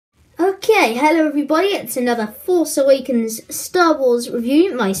Okay, hello everybody, it's another Force Awakens Star Wars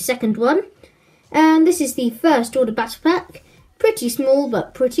review, my second one. And this is the First Order Battle Pack. Pretty small,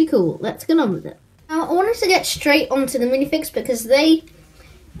 but pretty cool. Let's get on with it. Now, I wanted to get straight onto the minifigs because they,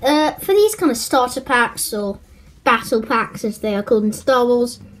 for these kind of starter packs, or battle packs as they are called in Star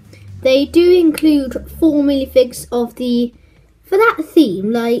Wars, they do include 4 minifigs of for that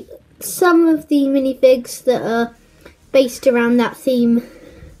theme, like some of the minifigs that are based around that theme.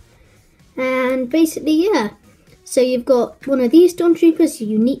 And basically, yeah. So you've got one of these Stormtroopers,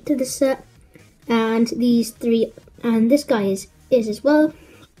 unique to the set, and these 3, and this guy is as well,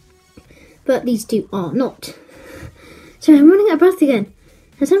 but these 2 are not. So I'm running out of breath again.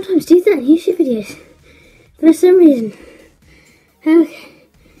 I sometimes do that in YouTube videos for some reason. Okay.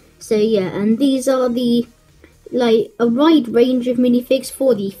 So yeah, and these are a wide range of minifigs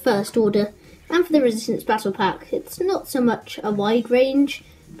for the First Order and for the Resistance Battle Pack. It's not so much a wide range,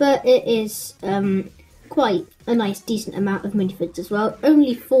 but it is quite a nice, decent amount of minifigs as well.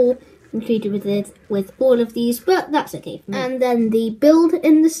 Only 4 included with all of these, but that's okay for me. And then the build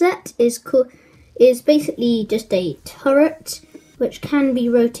in the set is basically just a turret, which can be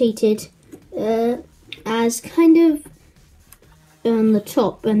rotated as kind of on the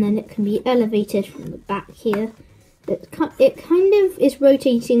top, and then it can be elevated from the back here. It kind of is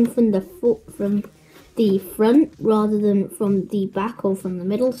rotating from the front rather than from the back or from the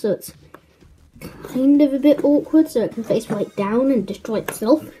middle, so it's kind of a bit awkward, so it can face right down and destroy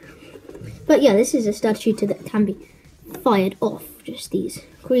itself. But yeah, this is a stud shooter that can be fired off, just these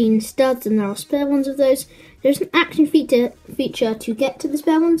green studs, and there are spare ones of those. There's an action feature to get to the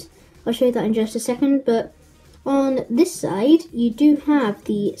spare ones. I'll show you that in just a second, but on this side you do have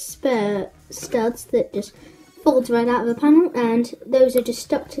the spare studs that just folds right out of the panel, and those are just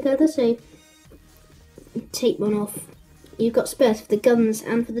stuck together, so take one off. You've got spares for the guns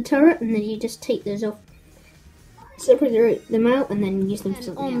and for the turret, and then you just take those off, separate them out, and then use them for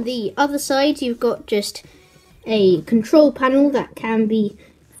something else. On the other side, you've got just a control panel that can be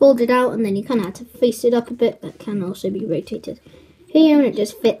folded out, and then you kind of have to face it up a bit. That can also be rotated here, and it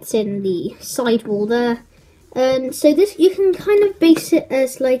just fits in the side wall there. And so this, you can kind of base it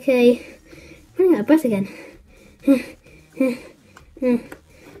as like a, I'm running out of breath again. Kind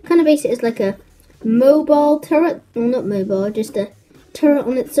of base it as like a mobile turret, well, not mobile, just a turret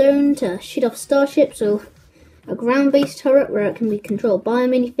on its own to shoot off starships, or a ground-based turret where it can be controlled by a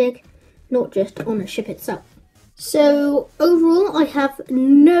minifig, not just on a ship itself. So overall, I have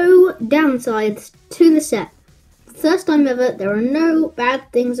no downsides to the set. First time ever, there are no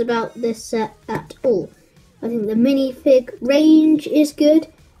bad things about this set at all. I think the minifig range is good.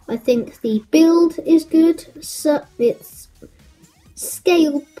 I think the build is good. So it's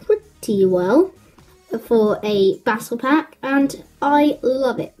scaled pretty well for a battle pack, and I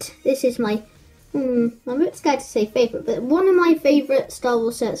love it. This is my, I'm a bit scared to say favourite, but one of my favourite Star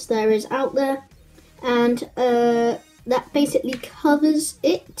Wars sets there is out there, and that basically covers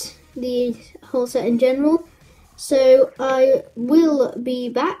it, the whole set in general. So I will be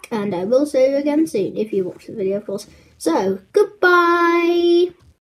back, and I will see you again soon, if you watch the video, of course. So, goodbye!